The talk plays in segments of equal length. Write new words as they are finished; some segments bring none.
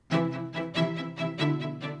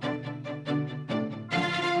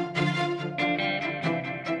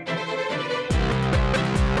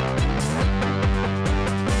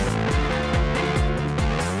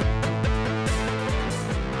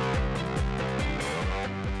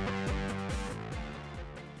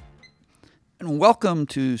And welcome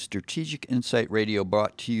to Strategic Insight Radio,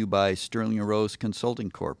 brought to you by Sterling and Rose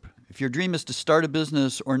Consulting Corp. If your dream is to start a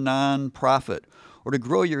business or nonprofit or to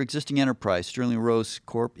grow your existing enterprise, Sterling and Rose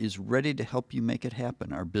Corp is ready to help you make it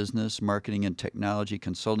happen. Our business, marketing, and technology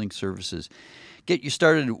consulting services get you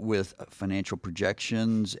started with financial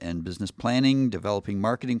projections and business planning, developing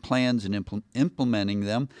marketing plans and implementing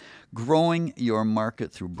them, growing your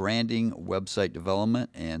market through branding, website development,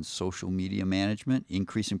 and social media management,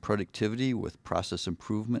 increasing productivity with process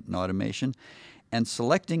improvement and automation, and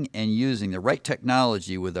selecting and using the right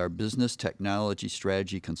technology with our business technology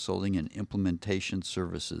strategy consulting and implementation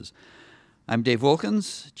services. I'm Dave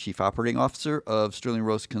Wilkins, Chief Operating Officer of Sterling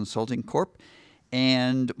Rose Consulting Corp.,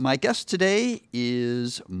 and my guest today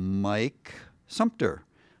is Mike Sumter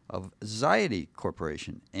of Xiety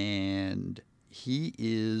Corporation, and he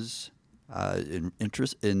is,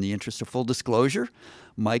 in the interest of full disclosure,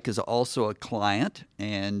 Mike is also a client,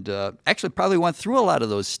 and actually probably went through a lot of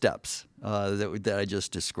those steps that I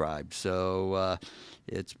just described. So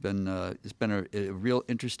it's been a real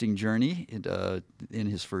interesting journey in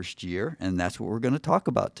his first year, and that's what we're going to talk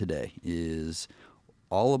about today. Is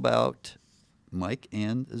all about Mike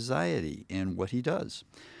and Xiety and what he does.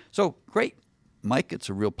 So great, Mike. It's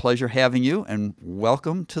a real pleasure having you, and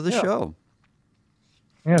welcome to the show.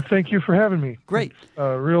 Yeah, thank you for having me. Great. It's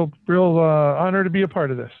a real honor to be a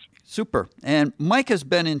part of this. Super. And Mike has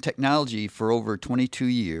been in technology for over 22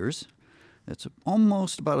 years. That's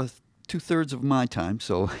almost about two-thirds of my time,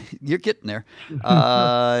 so you're getting there.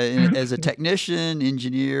 As a technician,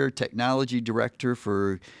 engineer, technology director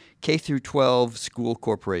for K through 12 school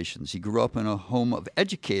corporations. He grew up in a home of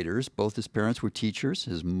educators. Both his parents were teachers.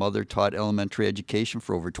 His mother taught elementary education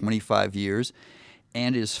for over 25 years,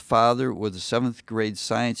 and his father was a seventh grade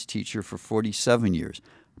science teacher for 47 years.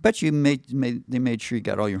 I bet you they made sure you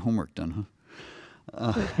got all your homework done,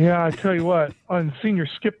 huh? Yeah, I tell you what, on senior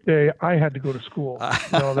skip day, I had to go to school.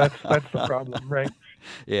 That's the problem, right?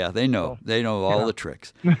 Yeah, they know. They know all the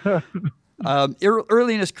tricks.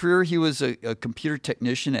 Early in his career, he was a computer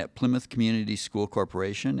technician at Plymouth Community School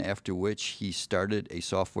Corporation, after which he started a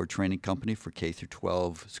software training company for K through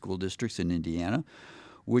 12 school districts in Indiana,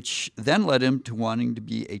 which then led him to wanting to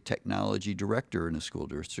be a technology director in a school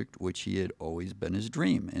district, which he had always been his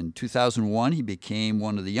dream. In 2001, he became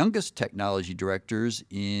one of the youngest technology directors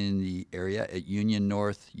in the area at Union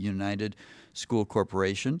North United School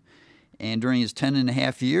Corporation. And during his 10 and a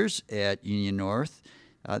half years at Union North,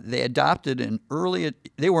 they were an early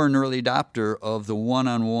adopter of the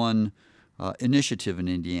one-on-one initiative in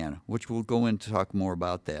Indiana, which we'll go in to talk more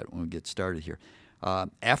about that when we get started here.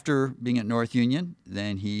 After being at North Union,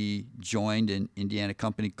 then he joined an Indiana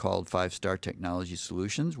company called 5 Star Technology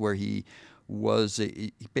Solutions, where he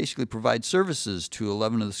basically provides services to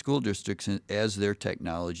 11 of the school districts as their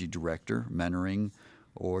technology director, mentoring,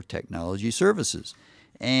 or technology services.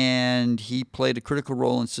 And he played a critical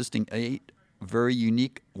role in assisting 8 very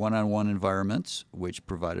unique one-on-one environments, which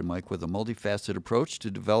provided Mike with a multifaceted approach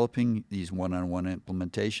to developing these one-on-one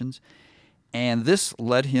implementations. And this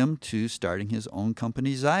led him to starting his own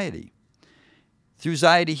company, Xiety. Through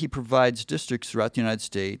Xiety, he provides districts throughout the United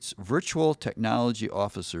States virtual technology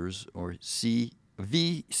officers, or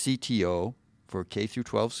VCTO, for K through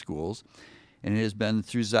 12 schools. And it has been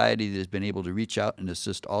through Xiety that has been able to reach out and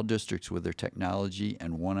assist all districts with their technology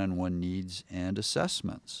and one-on-one needs and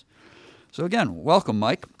assessments. So again, welcome,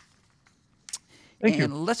 Mike. Thank you.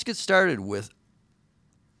 And let's get started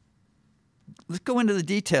let's go into the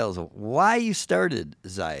details of why you started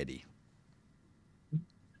Xiety.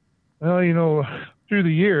 Well, through the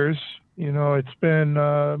years, it's been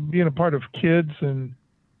being a part of kids and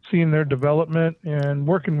seeing their development and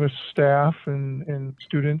working with staff and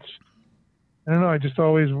students. I don't know, I just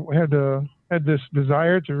always had this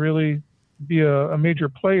desire to really be a major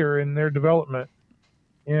player in their development.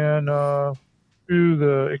 And through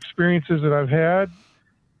the experiences that I've had,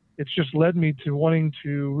 it's just led me to wanting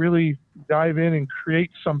to really dive in and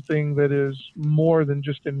create something that is more than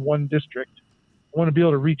just in one district. I want to be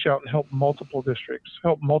able to reach out and help multiple districts,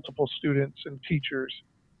 help multiple students and teachers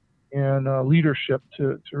and leadership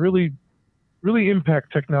to really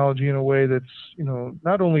impact technology in a way that's,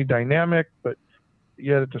 not only dynamic, but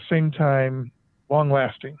yet at the same time, long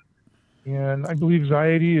lasting. And I believe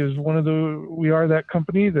Xiety is we are that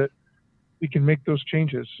company that we can make those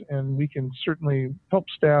changes, and we can certainly help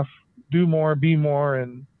staff do more, be more,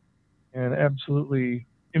 and absolutely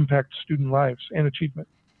impact student lives and achievement.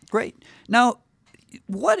 Great. Now,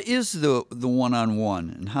 what is the one-on-one,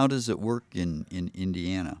 and how does it work in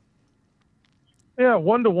Indiana? Yeah,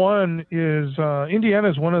 one-to-one is Indiana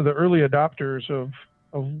is one of the early adopters of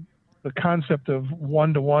the concept of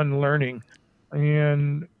one-to-one learning.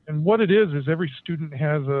 And what it is every student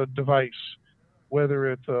has a device,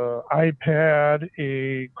 whether it's a iPad,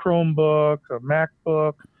 a Chromebook, a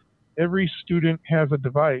MacBook. Every student has a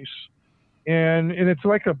device, and it's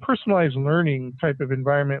like a personalized learning type of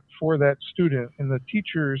environment for that student. And the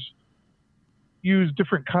teachers use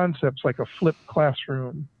different concepts like a flipped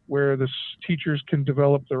classroom, where the teachers can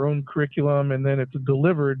develop their own curriculum, and then it's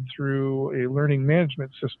delivered through a learning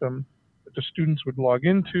management system that the students would log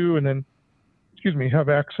into and then, have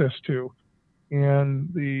access to.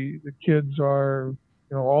 And the kids are,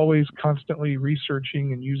 always constantly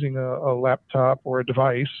researching and using a laptop or a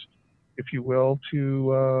device, if you will,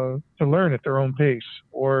 to learn at their own pace,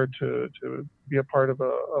 or to be a part of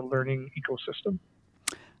a learning ecosystem.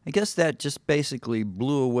 I guess that just basically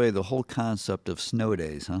blew away the whole concept of snow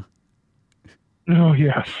days, huh? Oh,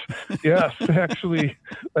 yes. Yes, actually,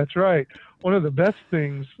 that's right. One of the best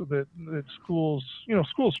things that schools,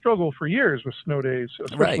 schools struggle for years with snow days,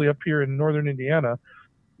 especially up here in northern Indiana.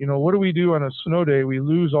 What do we do on a snow day? We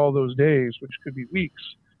lose all those days, which could be weeks.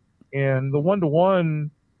 And the one-to-one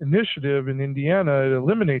initiative in Indiana, it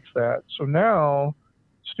eliminates that. So now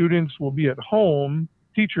students will be at home,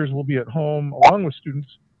 teachers will be at home along with students,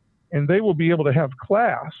 and they will be able to have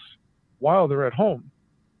class while they're at home.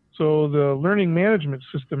 So the learning management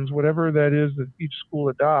systems, whatever that is that each school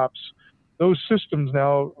adopts, those systems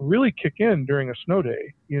now really kick in during a snow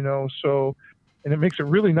day, so, and it makes it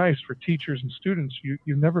really nice for teachers and students. You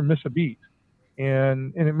never miss a beat.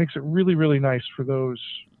 And it makes it really, really nice for those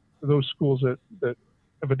schools that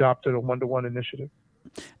have adopted a one-to-one initiative.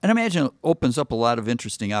 And I imagine it opens up a lot of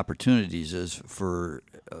interesting opportunities as for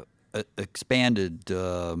expanded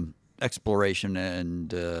exploration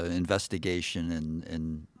and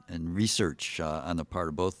investigation and research on the part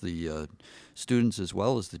of both the students as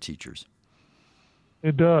well as the teachers.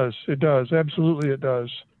 It does. Absolutely, it does.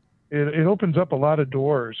 It opens up a lot of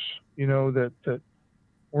doors, that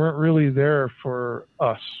weren't really there for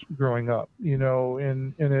us growing up,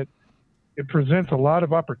 and it presents a lot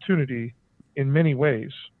of opportunity in many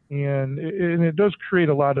ways, and it does create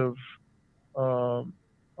a lot of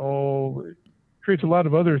creates a lot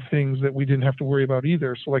of other things that we didn't have to worry about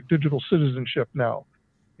either. So like digital citizenship now,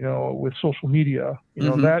 with social media,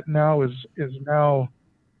 that now is now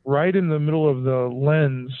right in the middle of the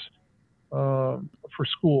lens for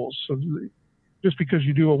schools. So just because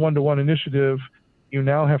you do a one-to-one initiative, you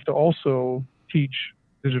now have to also teach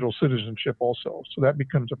digital citizenship also. So that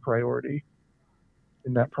becomes a priority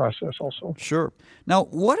in that process also. Sure. Now,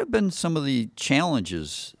 what have been some of the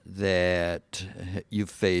challenges that you've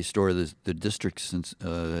faced or the districts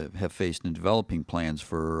have faced in developing plans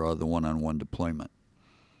for the one-on-one deployment?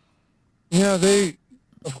 Yeah,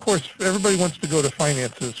 of course, everybody wants to go to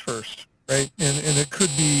finances first, right? And it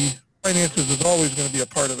could be, finances is always going to be a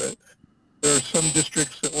part of it. There are some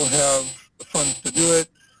districts that will have the funds to do it.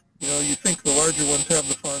 You think the larger ones have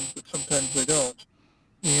the funds, but sometimes they don't.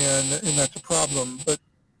 And that's a problem. But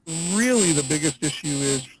really the biggest issue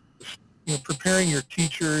is preparing your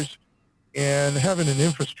teachers and having an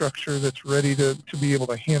infrastructure that's ready to be able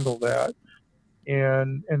to handle that,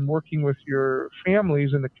 and working with your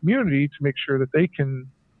families in the community to make sure that they can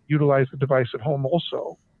utilize the device at home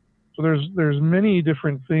also. So there's many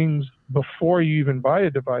different things before you even buy a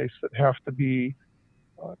device that have to be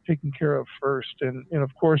taken care of first. And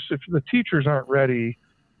of course, if the teachers aren't ready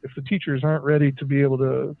to be able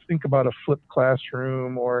to think about a flipped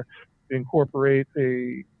classroom or incorporate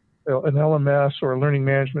an LMS or a learning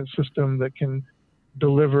management system that can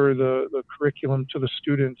deliver the curriculum to the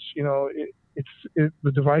students,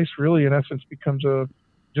 the device really in essence becomes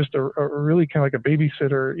just a really kind of like a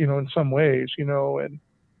babysitter, in some ways,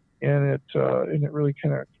 and it really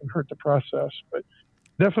kind of can hurt the process. But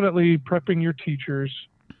definitely prepping your teachers,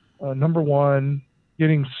 number one,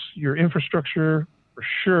 getting your infrastructure for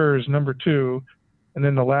sure is number two. And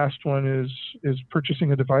then the last one is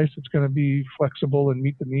purchasing a device that's going to be flexible and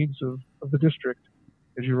meet the needs of the district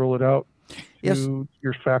as you roll it out to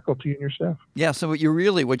your faculty and your staff. Yeah. So what you're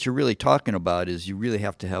really talking about is you really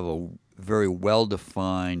have to have a very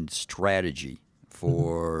well-defined strategy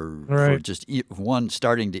for just one,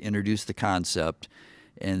 starting to introduce the concept,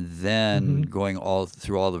 and then going all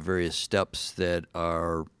through all the various steps that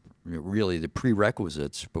are really the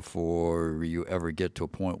prerequisites before you ever get to a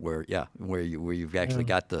point where you've actually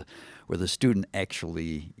got where the student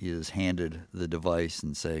actually is handed the device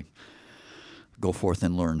and say, go forth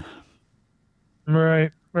and learn.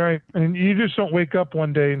 Right. And you just don't wake up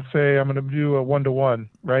one day and say, I'm going to do a one-to-one,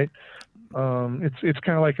 right? It's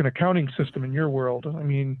kind of like an accounting system in your world. I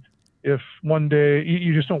mean, if one day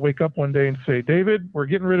you just don't wake up one day and say, David, we're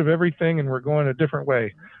getting rid of everything and we're going a different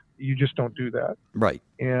way. you just don't do that. Right.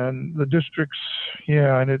 And the districts,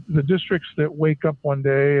 the districts that wake up one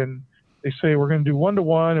day and they say, we're going to do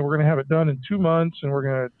 1-to-1 and we're going to have it done in 2 months and we're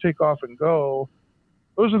going to take off and go.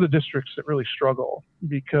 Those are the districts that really struggle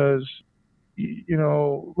because,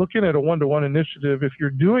 looking at a 1-to-1 initiative, if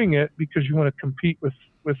you're doing it because you want to compete with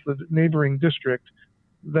the neighboring district,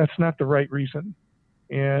 that's not the right reason.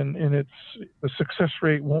 And the success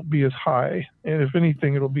rate won't be as high. And if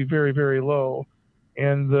anything, it'll be very, very low.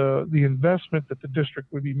 And the investment that the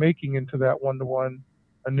district would be making into that 1-to-1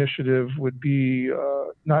 initiative would be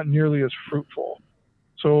not nearly as fruitful.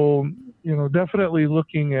 So, definitely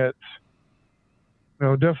looking at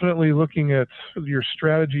your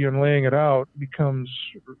strategy and laying it out becomes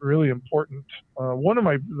really important.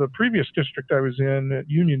 The previous district I was in at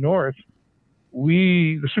Union North,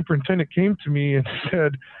 the superintendent came to me and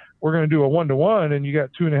said, we're going to do a 1-to-1 and you got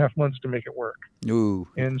 2.5 months to make it work. Ooh.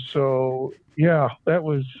 And so, that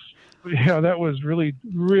was really,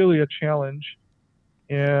 really a challenge.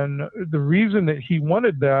 And the reason that he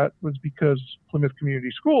wanted that was because Plymouth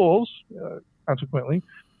Community Schools, consequently,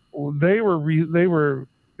 they were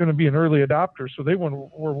going to be an early adopter. So they were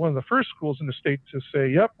one of the first schools in the state to say,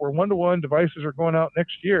 yep, we're 1-to-1, devices are going out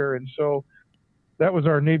next year. And so that was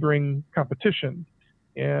our neighboring competition.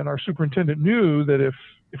 And our superintendent knew that if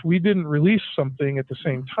we didn't release something at the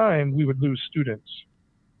same time, we would lose students.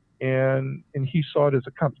 And he saw it as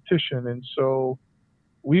a competition. And so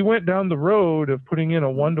we went down the road of putting in a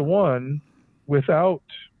 1-to-1 without,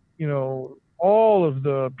 all of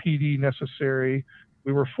the PD necessary.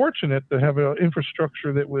 We were fortunate to have an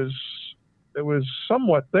infrastructure that was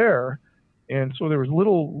somewhat there. And so there was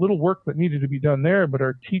little work that needed to be done there, but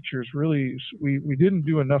our teachers really, we didn't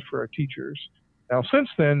do enough for our teachers. Now, since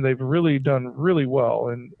then, they've really done really well,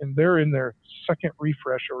 and they're in their second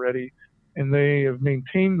refresh already, and they have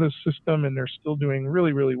maintained the system, and they're still doing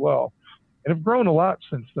really, really well, and have grown a lot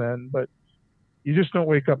since then. But you just don't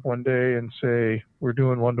wake up one day and say, we're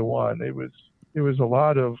doing 1-to-1. It was a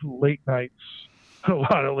lot of late nights, a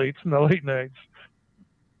lot of late nights.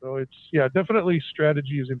 So it's, definitely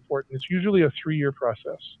strategy is important. It's usually a 3-year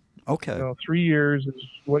process. Okay. 3 years is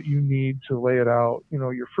what you need to lay it out.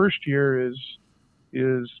 Your first year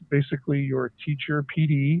is basically your teacher,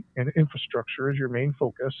 PD, and infrastructure is your main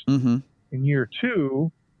focus. Mm-hmm. In year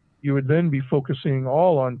 2, you would then be focusing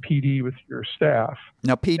all on PD with your staff.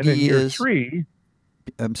 Now, PD and then year is 3.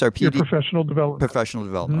 I'm sorry, PD. Your professional development. Professional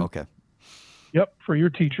development. Mm-hmm. Okay. Yep, for your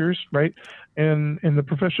teachers, right? And the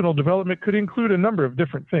professional development could include a number of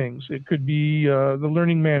different things. It could be the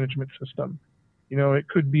learning management system. It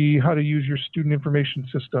could be how to use your student information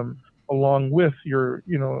system along with your,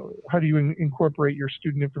 how do you incorporate your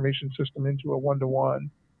student information system into a 1-to-1?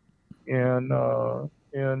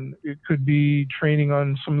 And it could be training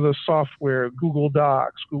on some of the software, Google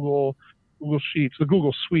Docs, Google Sheets, the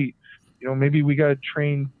Google Suite. Maybe we got to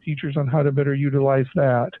train teachers on how to better utilize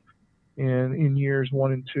that in years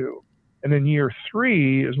 1 and 2. And then year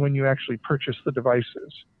 3 is when you actually purchase the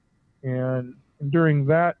devices. And during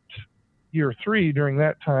that year 3, during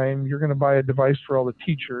that time, you're going to buy a device for all the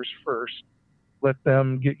teachers first, let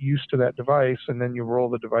them get used to that device, and then you roll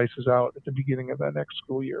the devices out at the beginning of that next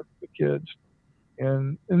school year for the kids.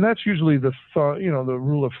 And that's usually the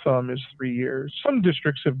rule of thumb is 3 years. Some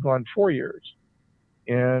districts have gone 4 years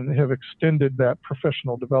and have extended that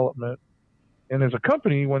professional development. And as a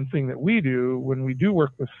company, one thing that we do when we do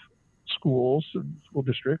work with school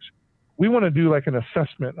districts, we want to do like an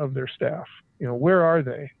assessment of their staff. Where are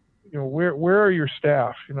they? Where are your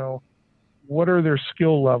staff? What are their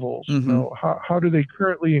skill levels? Mm-hmm. How do they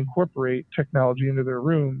currently incorporate technology into their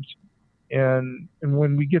rooms? And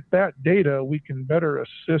when we get that data, we can better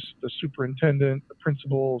assist the superintendent, the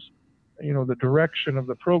principals, the direction of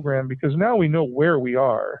the program, because now we know where we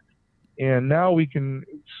are. And now we can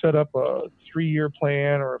set up a 3-year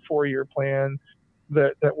plan or a 4-year plan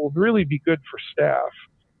that will really be good for staff.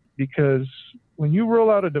 Because when you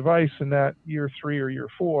roll out a device in that year 3 or year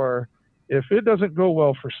 4, if it doesn't go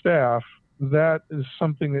well for staff, that is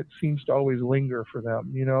something that seems to always linger for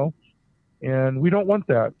them, And we don't want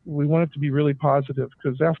that. We want it to be really positive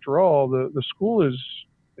because after all, the school is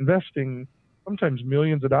investing sometimes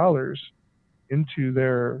millions of dollars into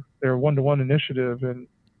their 1-to-1 initiative, and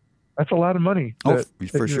that's a lot of money that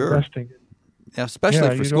for you're sure. investing in. Yeah,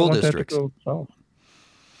 especially for school districts.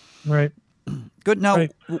 Right. Good. Now,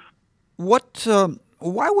 right.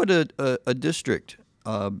 Why would a district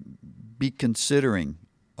be considering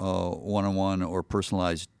 1-on-1 or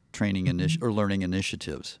personalized training or learning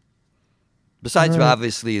initiatives? Besides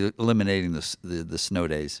obviously eliminating the snow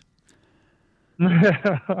days.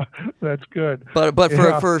 That's good. But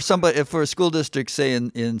Yeah. for somebody, for a school district, say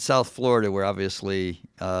in South Florida, where obviously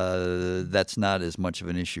that's not as much of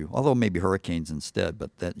an issue, although maybe hurricanes instead.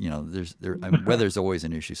 But that I mean, weather's always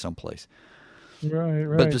an issue someplace. Right, But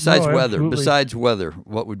right. No, absolutely. besides weather,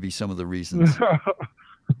 what would be some of the reasons?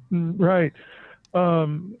 Right.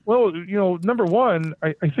 Well, number one,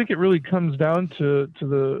 I think it really comes down to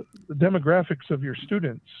the demographics of your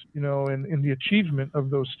students, and the achievement of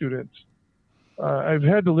those students. I've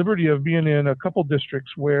had the liberty of being in a couple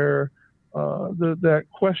districts where that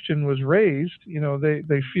question was raised.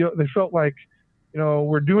 They felt like,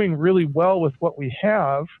 we're doing really well with what we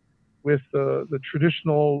have, with the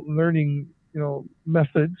traditional learning,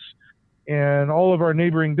 methods, and all of our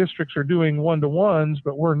neighboring districts are doing one-to-ones,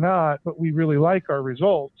 but we're not. But we really like our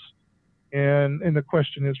results, and the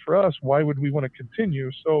question is for us, why would we want to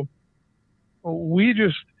continue? So we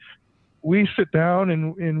just we sit down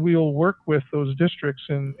and we'll work with those districts.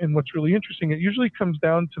 And what's really interesting, it usually comes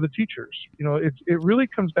down to the teachers. It really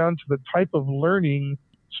comes down to the type of learning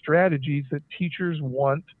strategies that teachers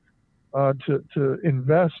want to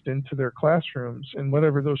invest into their classrooms, and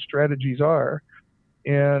whatever those strategies are.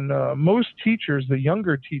 And most teachers, the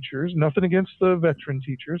younger teachers, nothing against the veteran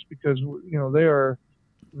teachers, because they are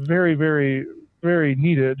very, very, very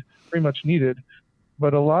needed, very much needed.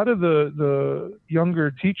 But a lot of the younger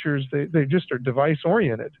teachers, they just are device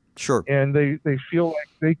oriented, Sure. and they feel like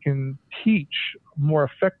they can teach more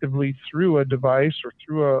effectively through a device or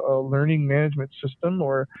through a learning management system,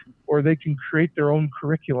 or they can create their own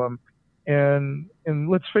curriculum. And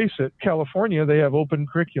let's face it, California, they have open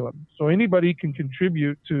curriculum, so anybody can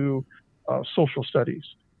contribute to social studies,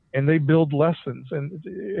 and they build lessons,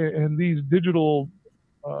 and these digital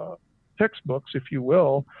textbooks, if you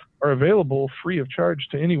will, are available free of charge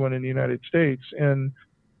to anyone in the United States. And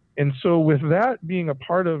so with that being a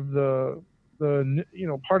part of the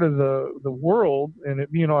world, and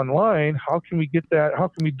it being online, how can we get that? How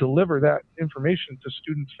can we deliver that information to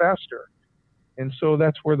students faster? And so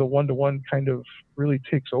that's where the one-to-one kind of really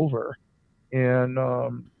takes over. And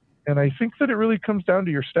I think that it really comes down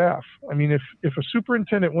to your staff. I mean, if a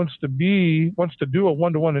superintendent wants to do a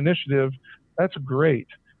one-to-one initiative, that's great.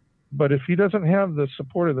 But if he doesn't have the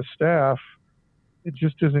support of the staff, it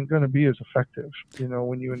just isn't going to be as effective,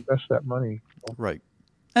 when you invest that money. Right.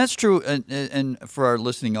 That's true. And for our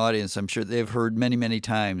listening audience, I'm sure they've heard many, many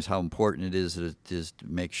times how important it is to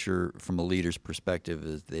make sure, from a leader's perspective,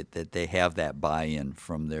 is that they have that buy-in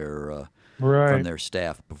from their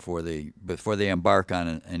staff before they embark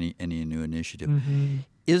on any new initiative. Mm-hmm.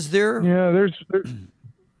 Is there? Yeah, there's.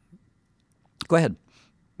 Go ahead.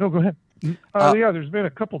 No, go ahead. Yeah, there's been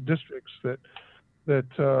a couple districts that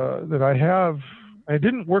I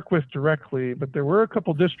didn't work with directly, but there were a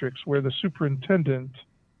couple districts where the superintendent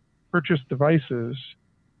purchased devices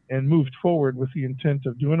and moved forward with the intent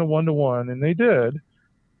of doing a one-to-one, and they did.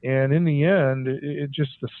 And in the end, the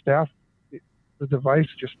device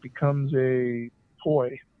just becomes a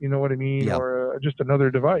toy, you know what I mean, Yep. or just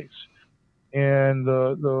another device. And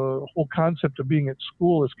the whole concept of being at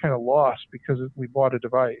school is kind of lost because we bought a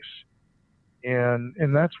device.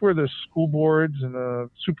 And that's where the school boards and the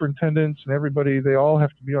superintendents and everybody, they all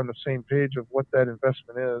have to be on the same page of what that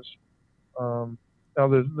investment is. Now,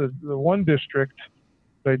 the one district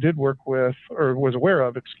that I did work with, or was aware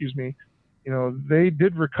of, they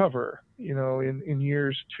did recover. In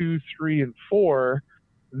years 2, 3, and 4,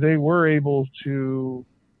 they were able to,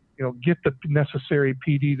 get the necessary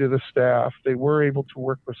PD to the staff. They were able to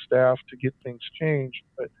work with staff to get things changed,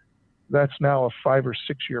 but that's now a 5 or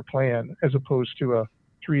 6 year plan as opposed to a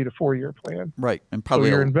 3 to 4 year plan. Right, and probably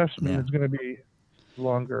so your investment is going to be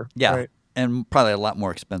longer. Yeah, right? And probably a lot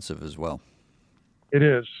more expensive as well. It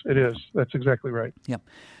is. That's exactly right. Yeah.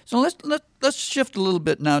 So let's shift a little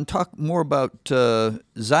bit now and talk more about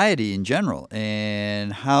Xiety in general,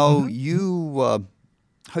 and how you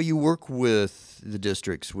work with the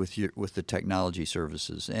districts with the technology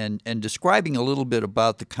services, and describing a little bit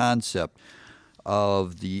about the concept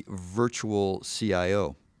of the virtual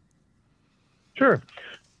CIO. Sure.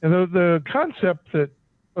 And the concept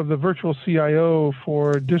of the virtual CIO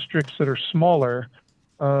for districts that are smaller,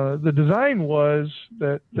 the design was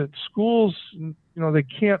that schools, they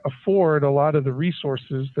can't afford a lot of the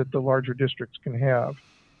resources that the larger districts can have.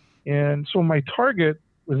 And so my target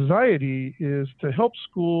with Xiety is to help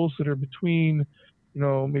schools that are between,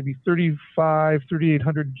 maybe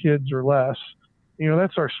 3,800 kids or less.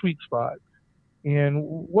 That's our sweet spot. And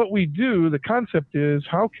what we do, the concept is,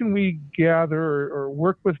 how can we gather or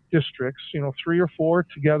work with districts, 3 or 4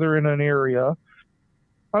 together in an area?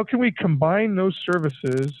 How can we combine those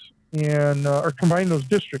services and or combine those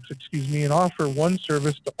districts, and offer one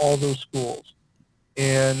service to all those schools,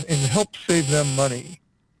 and help save them money.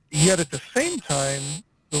 Yet at the same time,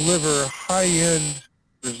 deliver high-end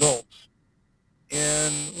results.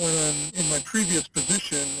 And when in my previous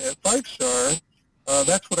position at Five Star,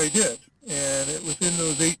 that's what I did. And within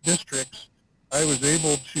those 8 districts, I was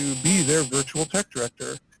able to be their virtual tech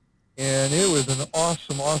director. And it was an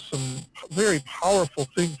awesome, very powerful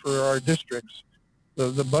thing for our districts.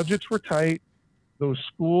 The budgets were tight. Those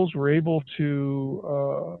schools were able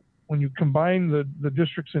to, when you combine the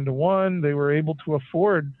districts into one, they were able to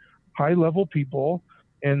afford high-level people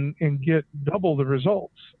and get double the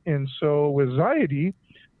results. And so with Xiety,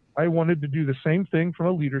 I wanted to do the same thing from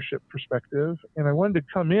a leadership perspective, and I wanted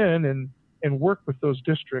to come in and work with those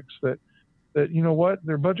districts that you know what,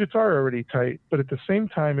 their budgets are already tight, but at the same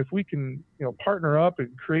time, if we can, partner up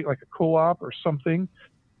and create like a co-op or something,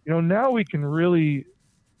 now we can really,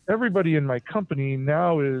 everybody in my company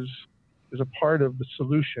now is a part of the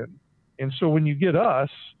solution. And so when you get us,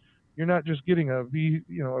 you're not just getting a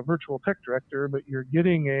virtual tech director, but you're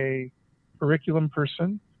getting a curriculum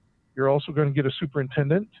person. You're also going to get a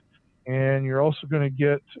superintendent, and you're also going to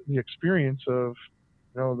get the experience of,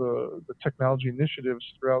 the technology initiatives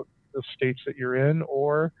throughout the states that you're in,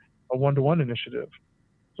 or a one-to-one initiative.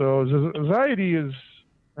 So Xiety is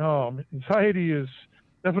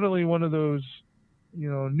definitely one of those,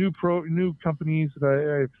 new companies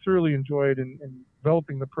that I've thoroughly enjoyed in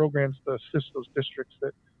developing the programs to assist those districts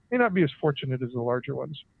that may not be as fortunate as the larger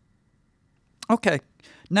ones. Okay.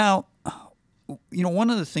 Now, one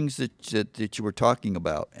of the things that you were talking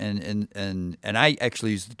about, and I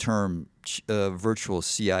actually use the term virtual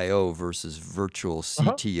CIO versus virtual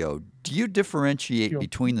CTO. Uh-huh. Do you differentiate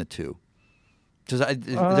between the two? Because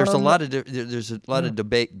there's a lot of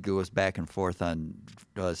debate goes back and forth on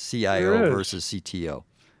CIO versus CTO.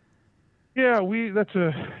 Yeah, we've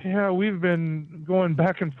been going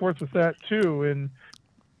back and forth with that too,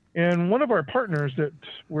 and one of our partners that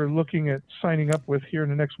we're looking at signing up with here in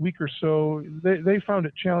the next week or so, they found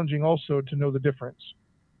it challenging also to know the difference.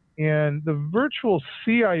 And the virtual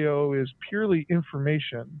CIO is purely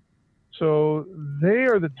information. So they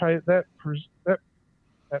are the type that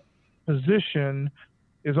position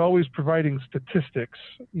is always providing statistics,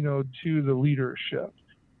 to the leadership.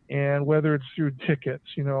 And whether it's through tickets,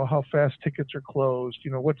 how fast tickets are closed,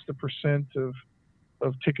 what's the percent of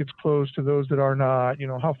tickets closed to those that are not,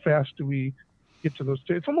 how fast do we get to those?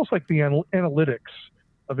 It's almost like the analytics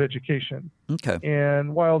of education. Okay.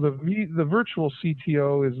 And while the virtual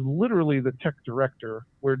CTO is literally the tech director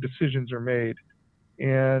where decisions are made.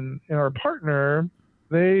 And our partner,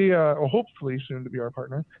 they, hopefully soon to be our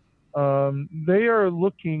partner, they are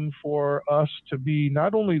looking for us to be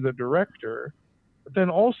not only the director, but then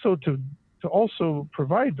also to also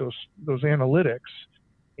provide those analytics.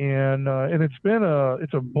 And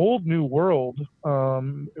it's a bold new world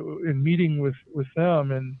in meeting with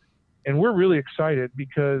them, and we're really excited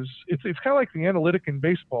because it's kind of like the analytic in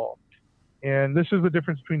baseball. And this is the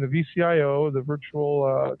difference between the VCIO, the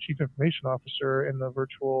virtual chief information officer, and the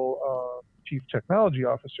virtual chief technology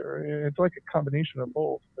officer. It's like a combination of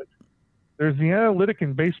both. But there's the analytic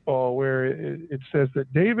in baseball where it says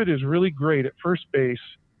that David is really great at first base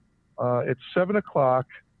at 7:00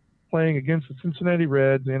 playing against the Cincinnati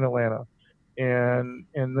Reds in Atlanta. And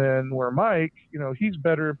then where Mike, he's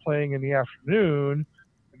better playing in the afternoon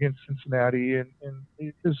against Cincinnati, and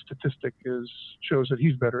his statistic shows that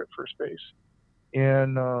he's better at first base.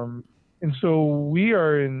 And so we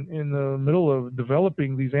are in the middle of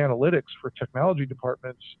developing these analytics for technology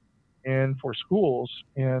departments and for schools.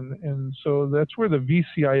 And so that's where the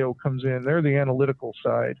VCIO comes in. They're the analytical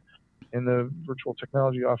side, and the virtual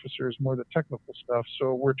technology officer is more the technical stuff.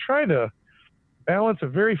 So we're trying to balance a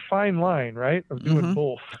very fine line, right, of doing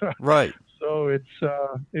both. Right. So it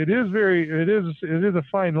is a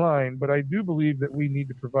fine line, but I do believe that we need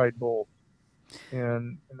to provide both,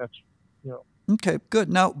 and that's Okay, good.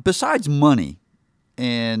 Now, besides money,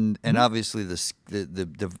 and obviously the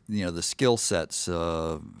skill sets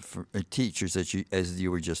for teachers as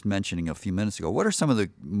you were just mentioning a few minutes ago, what are some of the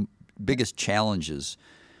biggest challenges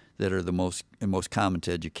that are the most common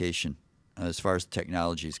to education as far as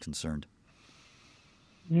technology is concerned?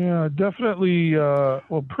 Yeah, definitely.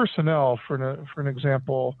 Personnel, for an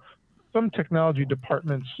example, some technology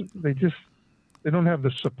departments they don't have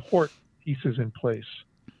the support pieces in place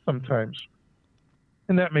sometimes,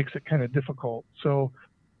 and that makes it kind of difficult. So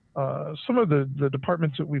some of the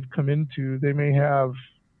departments that we've come into, they may have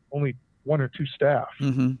only 1 or 2 staff.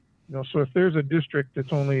 So if there's a district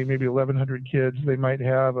that's only maybe 1,100 kids, they might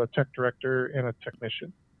have a tech director and a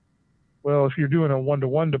technician. Well, if you're doing a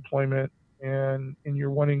one-to-one deployment and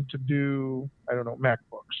you're wanting to do, I don't know,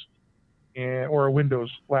 MacBooks or a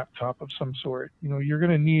Windows laptop of some sort, you're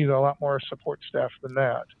going to need a lot more support staff than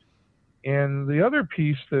that. And the other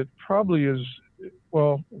piece that probably is,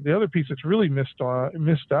 well, the other piece that's really missed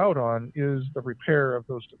out on is the repair of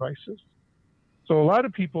those devices. So a lot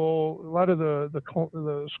of people, a lot of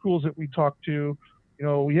the schools that we talk to,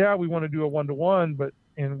 yeah, we want to do a one-to-one,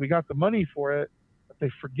 and we got the money for it, but they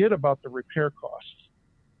forget about the repair costs.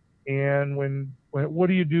 And what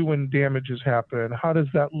do you do when damages happen? How does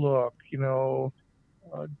that look? Do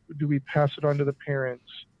we pass it on to the parents?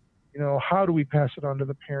 How do we pass it on to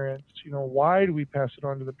the parents? Why do we pass it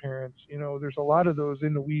on to the parents? There's a lot of those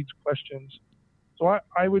in the weeds questions. So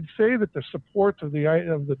I would say that the support of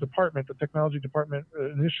the department, the technology department,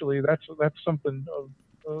 initially, that's something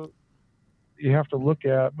you have to look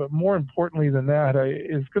at. But more importantly than that,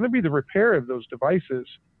 is going to be the repair of those devices,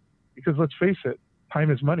 because let's face it,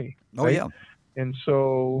 time is money. Oh, right? yeah. And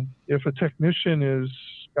so if a technician has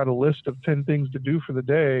got a list of 10 things to do for the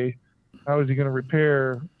day, how is he going to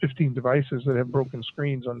repair 15 devices that have broken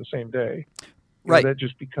screens on the same day? Right. That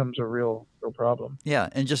just becomes a real problem. Yeah,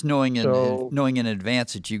 and just knowing in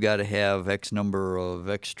advance that you got to have X number of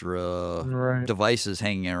extra devices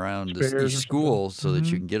hanging around these schools so that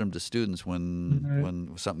you can get them to students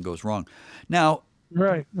when something goes wrong. Now,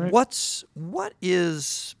 what's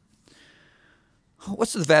the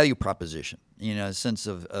value proposition? A sense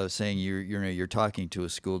of saying you're talking to a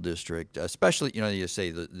school district, especially you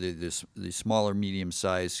say the smaller,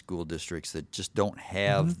 medium-sized school districts that just don't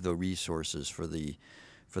have the resources for the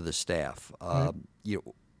staff. How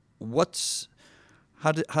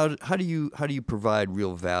do you provide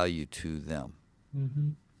real value to them?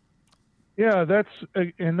 Yeah,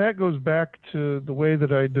 that goes back to the way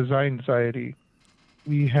that I designed Xiety.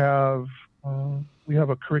 We have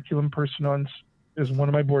a curriculum person is one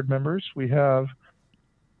of my board members. We have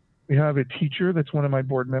a teacher that's one of my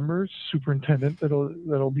board members, superintendent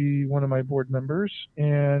that'll be one of my board members,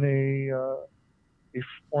 and a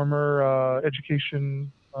former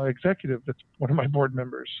education executive that's one of my board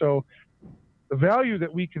members. So the value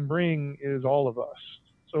that we can bring is all of us.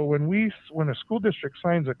 So when a school district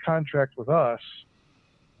signs a contract with us,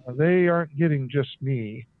 they aren't getting just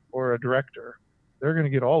me or a director. They're going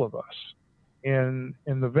to get all of us. And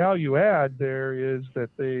the value add there is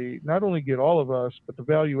that they not only get all of us, but the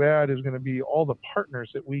value add is going to be all the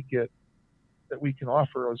partners that we get, that we can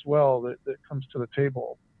offer as well, that comes to the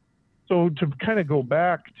table. So to kind of go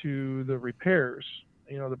back to the repairs,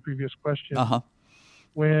 the previous question,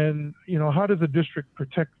 when, how does the district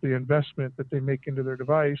protect the investment that they make into their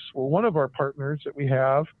device? Well, one of our partners that we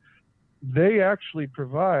have, they actually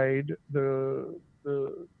provide the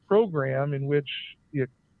program in which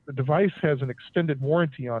the device has an extended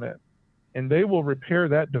warranty on it, and they will repair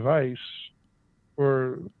that device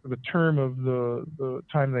for the term of the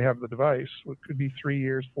time they have the device, which could be 3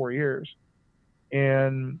 years, 4 years.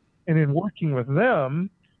 And in working with them,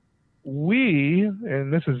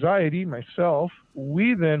 and this is Xiety, myself,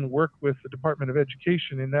 we then work with the Department of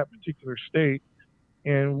Education in that particular state,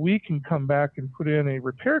 and we can come back and put in a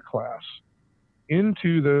repair class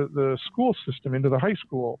into the school system, into the high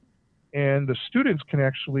school. And the students can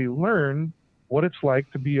actually learn what it's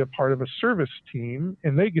like to be a part of a service team,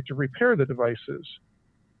 and they get to repair the devices.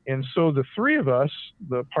 And so the three of us,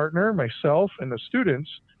 the partner, myself, and the students,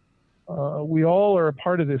 we all are a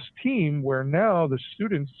part of this team where now the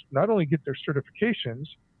students not only get their certifications,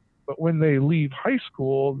 but when they leave high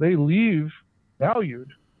school, they leave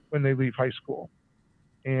valued when they leave high school.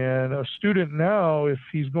 And a student now, if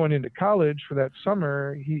he's going into college for that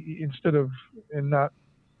summer,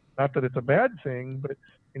 not that it's a bad thing, but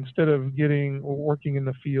instead of working in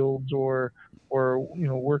the fields or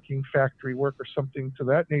working factory work or something to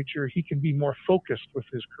that nature, he can be more focused with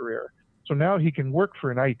his career. So now he can work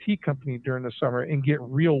for an IT company during the summer and get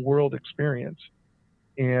real world experience.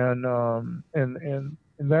 And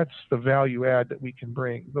that's the value add that we can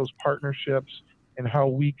bring, those partnerships, and how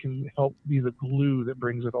we can help be the glue that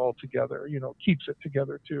brings it all together, keeps it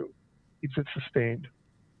together too, keeps it sustained.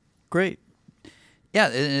 Great. Yeah,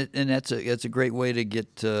 and that's a great way to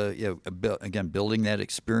get building that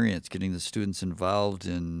experience, getting the students involved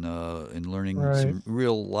in learning some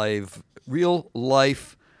real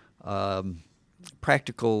life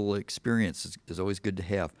practical experience is always good to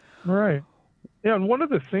have. Right. Yeah, and one of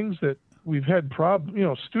the things that we've had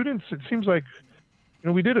students, it seems like,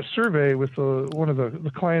 we did a survey with one of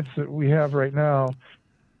the clients that we have right now.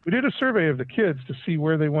 We did a survey of the kids to see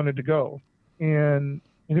where they wanted to go, and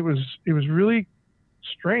it was really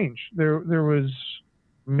strange. There was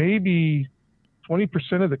maybe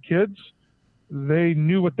 20% of the kids, they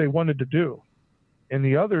knew what they wanted to do. And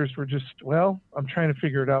the others were just, well, I'm trying to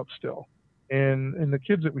figure it out still. And the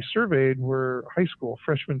kids that we surveyed were high school,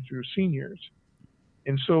 freshmen through seniors.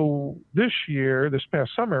 And so this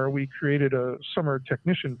past summer, we created a summer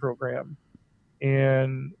technician program.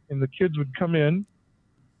 And the kids would come in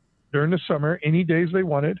during the summer, any days they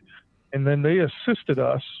wanted. And then they assisted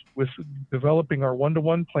us with developing our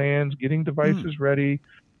one-to-one plans, getting devices ready,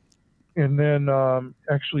 and then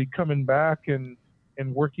actually coming back and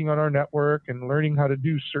working on our network and learning how to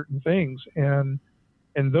do certain things.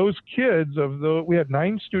 And those kids, we had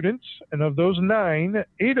 9 students, and of those 9,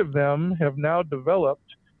 8 of them have now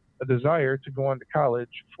developed a desire to go on to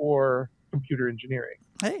college for computer engineering.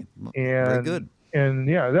 Hey, very good. And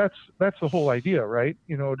yeah, that's the whole idea, right?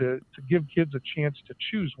 To give kids a chance to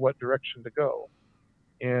choose what direction to go.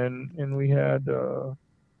 And we had a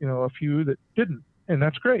few that didn't, and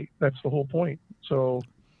that's great. That's the whole point. So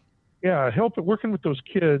yeah, working with those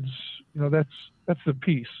kids, that's the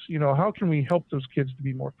piece. How can we help those kids to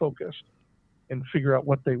be more focused and figure out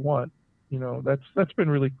what they want? That's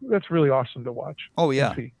really awesome to watch. Oh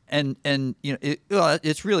yeah, and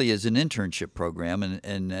it's really is an internship program,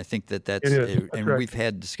 and I think that's and correct. We've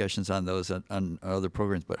had discussions on those on other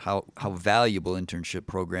programs, but how valuable internship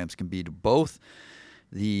programs can be to both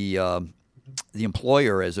the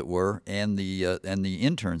employer, as it were, and the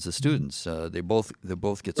interns, the students. They both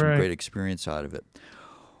get some great experience out of it.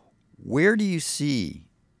 Where do you see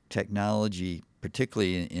technology,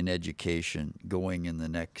 particularly in education, going in the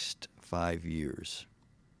next 5 years?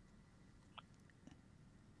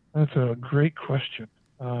 That's a great question.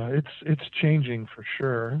 It's changing for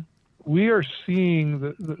sure. We are seeing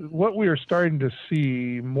what we are starting to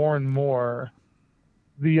see more and more.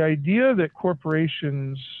 The idea that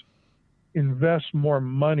corporations invest more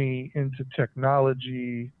money into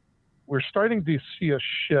technology, we're starting to see a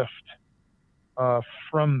shift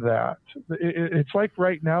from that. It's like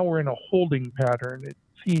right now we're in a holding pattern, it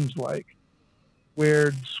seems like,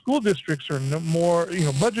 where school districts are more,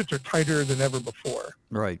 budgets are tighter than ever before.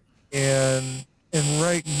 Right. And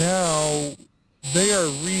right now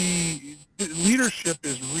leadership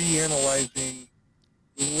is reanalyzing,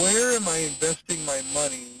 where am I investing my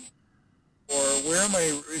money, or where am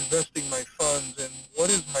I investing my funds, and what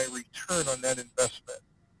is my return on that investment?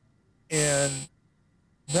 And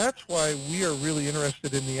that's why we are really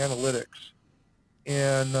interested in the analytics.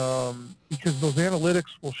 And because those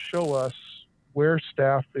analytics will show us where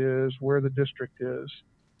staff is, where the district is.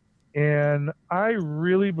 And I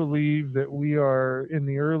really believe that we are in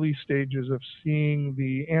the early stages of seeing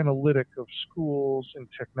the analytic of schools and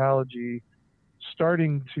technology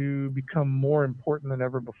starting to become more important than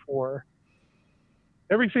ever before.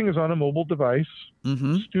 Everything is on a mobile device.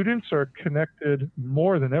 Mm-hmm. Students are connected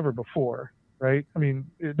more than ever before, right? I mean,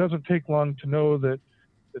 it doesn't take long to know that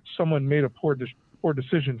someone made a poor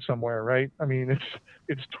decision somewhere, right? I mean,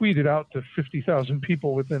 it's tweeted out to 50,000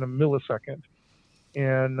 people within a millisecond,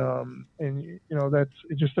 and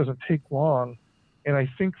it just doesn't take long. And I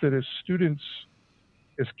think that as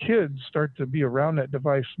kids start to be around that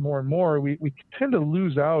device more and more, we tend to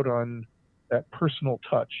lose out on that personal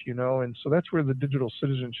touch, and so that's where the digital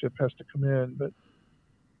citizenship has to come in. But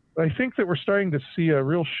I think that we're starting to see a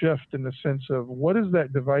real shift in the sense of, what is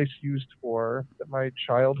that device used for that my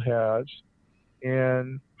child has,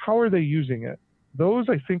 and how are they using it? Those,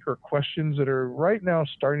 I think, are questions that are right now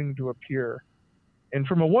starting to appear. And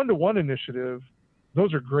from a one-to-one initiative,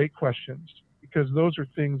 those are great questions, because those are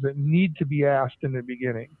things that need to be asked in the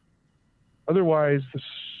beginning. Otherwise, the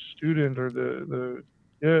student or the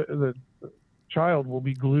child will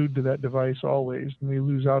be glued to that device always, and we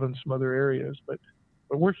lose out on some other areas. But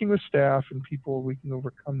working with staff and people, we can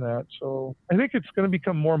overcome that. So I think it's going to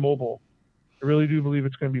become more mobile. I really do believe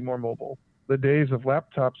it's going to be more mobile. The days of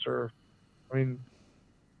laptops are starting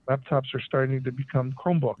to become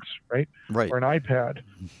Chromebooks, right? Right. Or an iPad.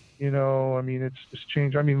 It's just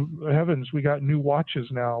changed. Heavens, we got new watches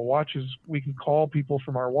now. Watches, we can call people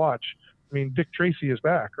from our watch. Dick Tracy is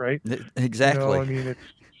back, right? Exactly.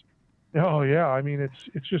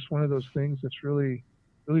 It's just one of those things that's really,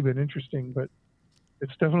 really been interesting, but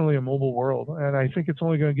it's definitely a mobile world. And I think it's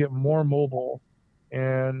only going to get more mobile.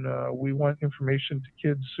 And we want information to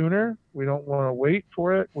kids sooner. We don't want to wait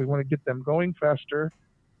for it. We want to get them going faster.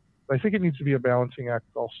 But I think it needs to be a balancing act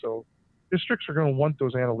also. Districts are going to want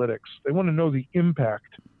those analytics. They want to know the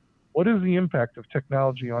impact. What is the impact of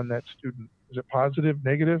technology on that student? Is it positive,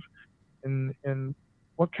 negative? And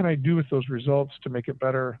what can I do with those results to make it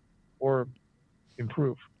better or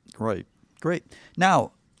improve? Right. Great.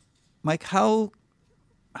 Now, Mike, how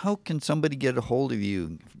how can somebody get a hold of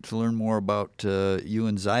you to learn more about you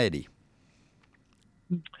and Xiety?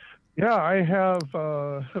 Yeah, I have.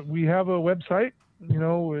 We have a website. We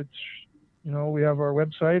have our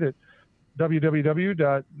website at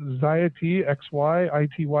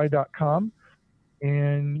www.xiety.com,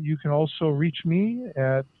 and you can also reach me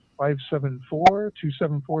at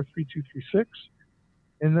 574-274-3236.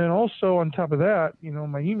 And then also on top of that,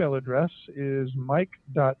 my email address is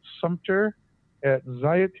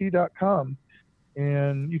mike.sumter@xiety.com.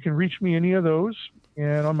 And you can reach me any of those.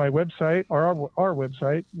 And on my website, or our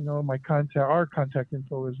website, our contact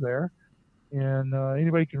info is there. And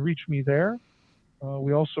anybody can reach me there.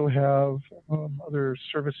 We also have other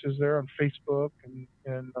services there on Facebook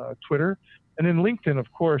and Twitter. And then LinkedIn,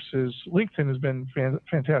 of course, LinkedIn has been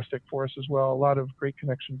fantastic for us as well. A lot of great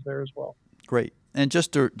connections there as well. Great. And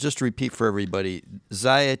just to repeat for everybody,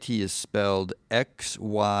 Xiety is spelled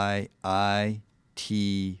Xyity.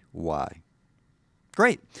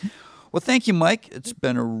 Great. Well, thank you, Mike. It's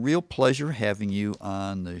been a real pleasure having you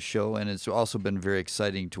on the show, and it's also been very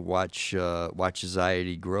exciting to watch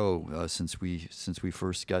Xiety grow since we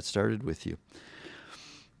first got started with you.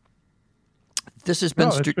 This has been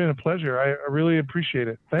it's been a pleasure. I really appreciate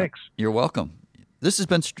it. Thanks. You're welcome. This has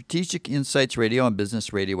been Strategic Insights Radio on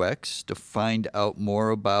Business Radio X. To find out more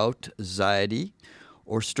about Xiety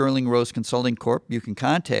or Sterling Rose Consulting Corp., you can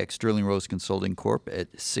contact Sterling Rose Consulting Corp.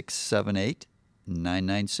 at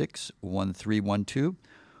 678-996-1312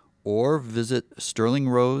 or visit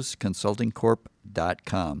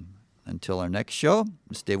sterlingroseconsultingcorp.com. Until our next show,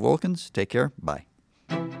 this is Dave Wilkins. Take care. Bye.